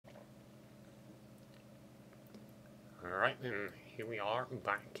Alright then, here we are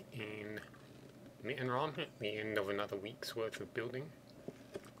back in Mittenram at the end of another week's worth of building.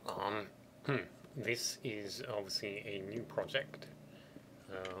 This is obviously a new project.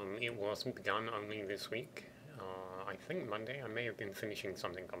 It wasn't begun only this week. I think Monday. I may have been finishing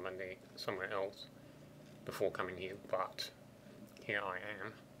something on Monday somewhere else before coming here, but here I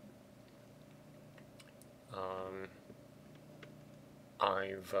am.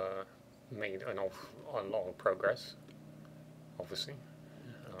 I've made a lot of progress, obviously.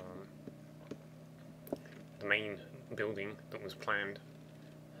 The main building that was planned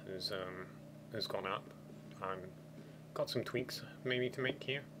has gone up. Got some tweaks maybe to make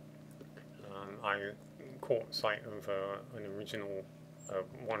here. I caught sight of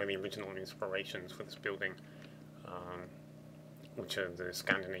one of the original inspirations for this building, which are the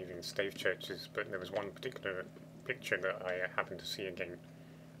Scandinavian stave churches, but there was one particular picture that I happened to see again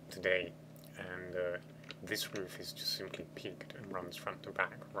today, and this roof is just simply peaked and runs front to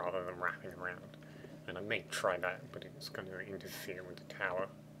back rather than wrapping around. And I may try that, but it's going to interfere with the tower,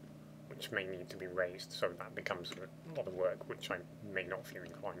 which may need to be raised, so that becomes a lot of work, which I may not feel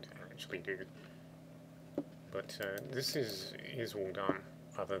inclined to actually do. But this is all done,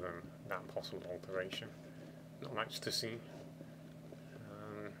 other than that possible alteration. Not much to see.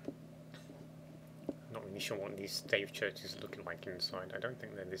 Not really sure what these stave churches look like inside. I don't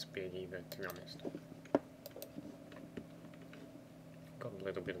think they're this big either, to be honest. Got a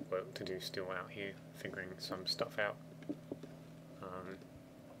little bit of work to do still out here, figuring some stuff out.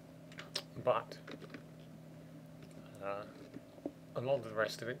 But a lot of the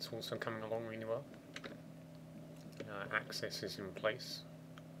rest of it's also coming along really well. Access is in place.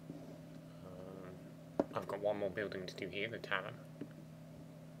 I've got one more building to do here, the tavern.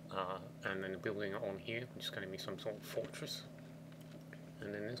 And then a building on here, which is going to be some sort of fortress.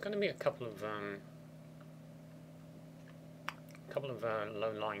 And then there's going to be a couple of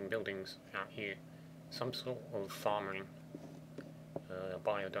low-lying buildings out here, some sort of farming,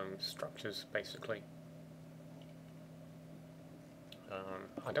 biodome structures, basically.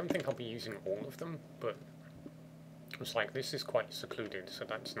 I don't think I'll be using all of them, but it's like this is quite secluded, so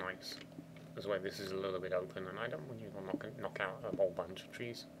that's nice. As well, this is a little bit open, and I don't want you to knock out a whole bunch of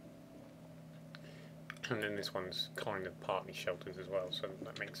trees. And then this one's kind of partly sheltered as well, so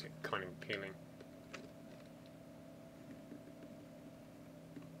that makes it kind of appealing.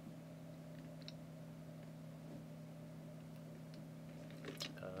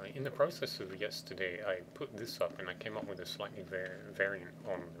 In the process of yesterday, I put this up and I came up with a slightly variant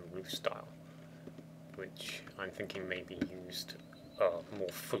on the roof style, which I'm thinking may be used more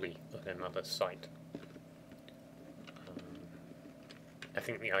fully at another site. I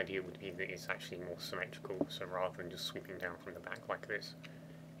think the idea would be that it's actually more symmetrical, so rather than just sweeping down from the back like this,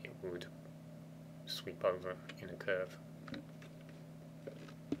 it would sweep over in a curve.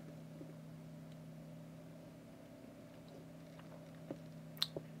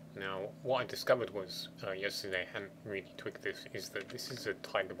 Now, what I discovered was, yesterday, I hadn't really twigged this, is that this is a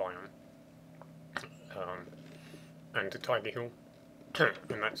tiger biome, and a tiger hill,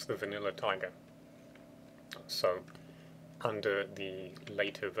 and that's the vanilla tiger. So, under the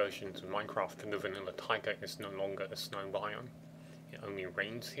later versions of Minecraft, the vanilla tiger is no longer a snow biome. It only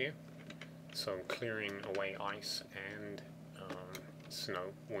rains here, so clearing away ice and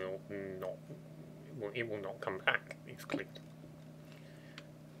snow will not come back if cleared.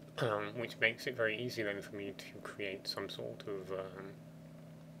 Which makes it very easy then for me to create some sort of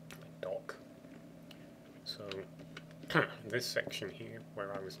dock. So this section here,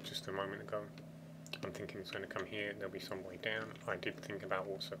 where I was just a moment ago, I'm thinking it's going to come here, there'll be some way down. I did think about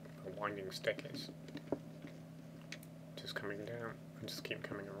also a winding staircase, just coming down and just keep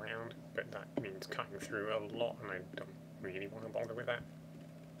coming around, but that means cutting through a lot, and I don't really want to bother with that.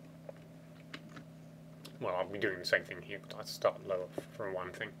 Well, I'll be doing the same thing here, but I'll start lower for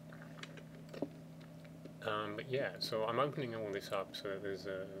one thing. But yeah, so I'm opening all this up so that there's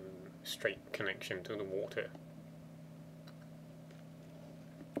a straight connection to the water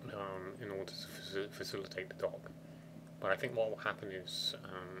in order to facilitate the dock. But I think what will happen is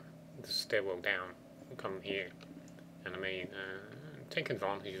the stairwell down will come here, and I may take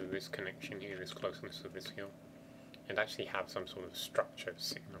advantage of this connection here, this closeness of this hill, and actually have some sort of structure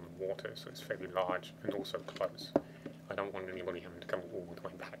sitting on the water, so it's fairly large and also close. I don't want anybody having to come all the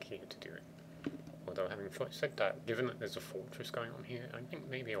way back here to do it. Although, having said that, given that there's a fortress going on here, I think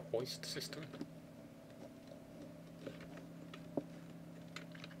maybe a hoist system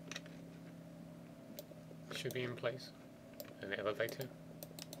should be in place. An elevator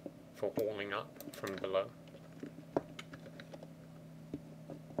for hauling up from below.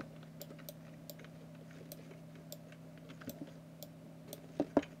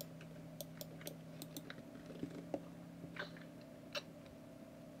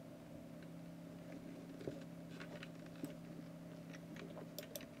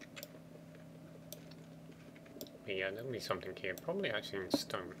 But yeah, there'll be something here, probably actually in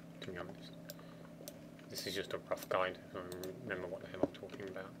stone, to be honest. This is just a rough guide, so I remember what the hell I'm talking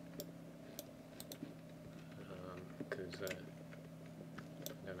about. Because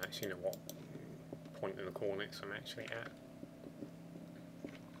I don't actually know what point in the coordinates I'm actually at.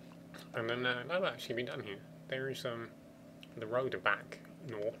 And then that'll actually be done here. There is the road back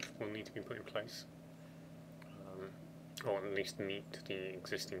north will need to be put in place. Or at least meet the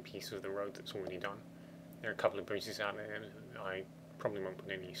existing piece of the road that's already done. There are a couple of bridges out there. I probably won't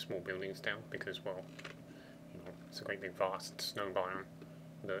put any small buildings down because, well, you know, it's a great big vast snow biome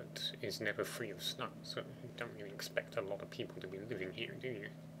that is never free of snow, so you don't really expect a lot of people to be living here, do you?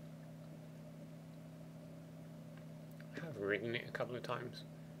 I have ridden it a couple of times.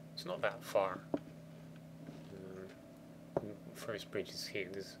 It's not that far. The first bridge is here.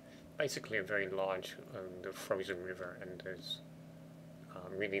 There's basically a very large frozen river, and there's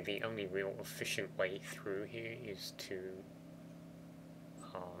really the only real efficient way through here is to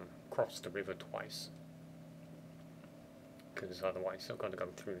cross the river twice, because otherwise I've got to go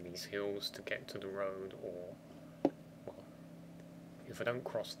through these hills to get to the road, or, well, if I don't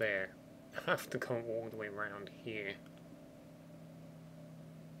cross there, I have to go all the way around here,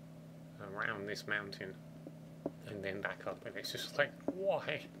 around this mountain, and then back up, and it's just like,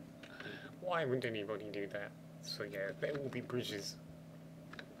 why? Why would anybody do that? So yeah, there will be bridges.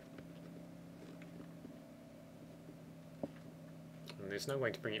 And there's no way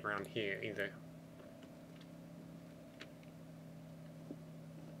to bring it around here either.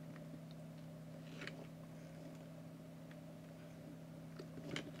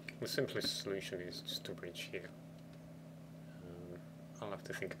 The simplest solution is just a bridge here. I'll have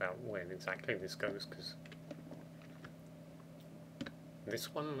to think about where exactly this goes, because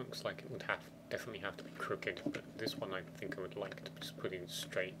this one looks like it would definitely have to be crooked, but this one I think I would like to just put in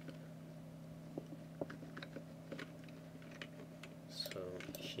straight. So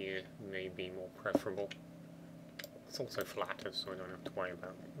here may be more preferable. It's also flatter, so I don't have to worry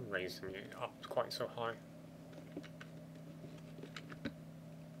about raising it up quite so high.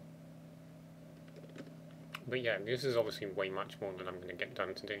 But yeah, this is obviously way much more than I'm going to get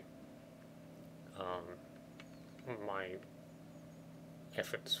done today. My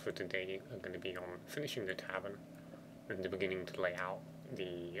efforts for today are going to be on finishing the tavern and beginning to lay out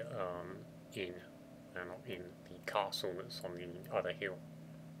the inn, not inn, the castle that's on the other hill.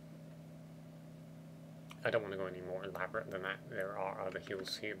 I don't want to go any more elaborate than that. There are other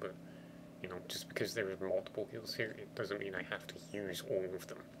hills here, but you know, just because there are multiple hills here, it doesn't mean I have to use all of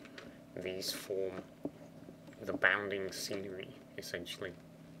them. These form the bounding scenery, essentially.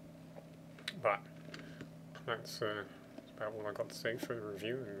 But that's about all I got to say for the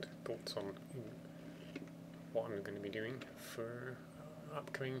review and thoughts on what I'm going to be doing for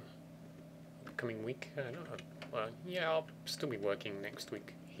upcoming week. I don't know. Well, yeah, I'll still be working next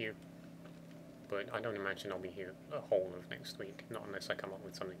week here, but I don't imagine I'll be here the whole of next week, not unless I come up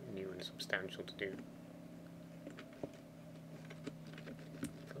with something new and substantial to do. I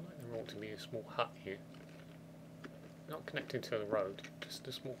feel like there ought to be a small hut here. Not connected to the road, just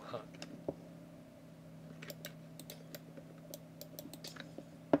a small hut.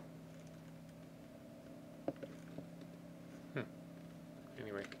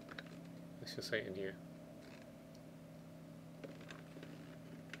 Anyway, let's just say adieu.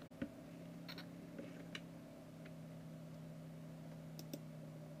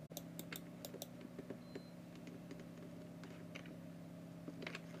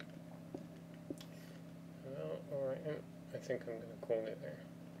 Well, alright, I think I'm going to call it there.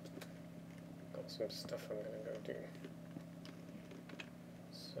 Got some stuff I'm going to go do.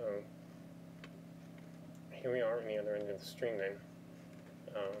 So, here we are on the other end of the stream then.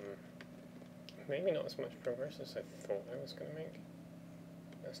 Maybe not as much progress as I thought I was going to make,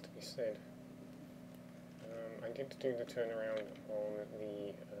 has to be said. I did do the turnaround on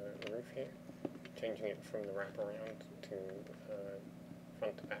the roof here, changing it from the wraparound to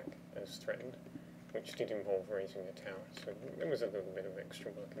front to back as threatened, which did involve raising the tower, so there was a little bit of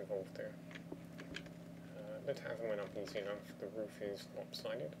extra work involved there. The tavern went up easy enough. The roof is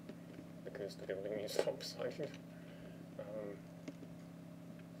lopsided, because the building is lopsided.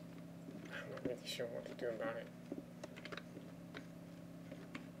 I'm not really sure what to do about it.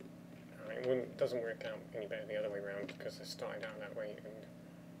 It doesn't work out any better the other way around, because I started out that way, and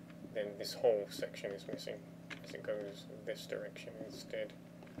then this whole section is missing, as it goes this direction instead.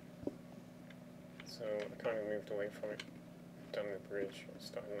 So I kind of moved away from it, done the bridge, and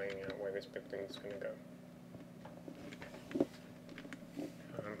started laying out where this building is going to go.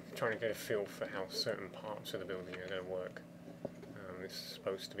 Trying to get a feel for how certain parts of the building are going to work. This is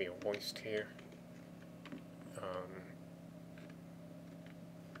supposed to be a hoist here.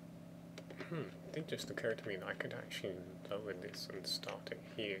 It did just occur to me that I could actually lower this and start it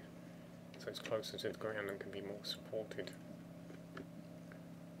here, so it's closer to the ground and can be more supported.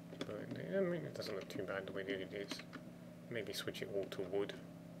 But I mean, it doesn't look too bad the way that it is. Maybe switch it all to wood.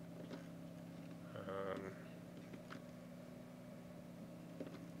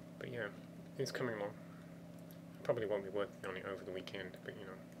 But yeah, it's coming along. I probably won't be working on it over the weekend, but you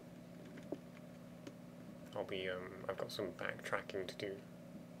know, I've got some backtracking to do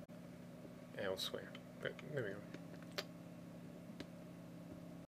elsewhere. But there we go.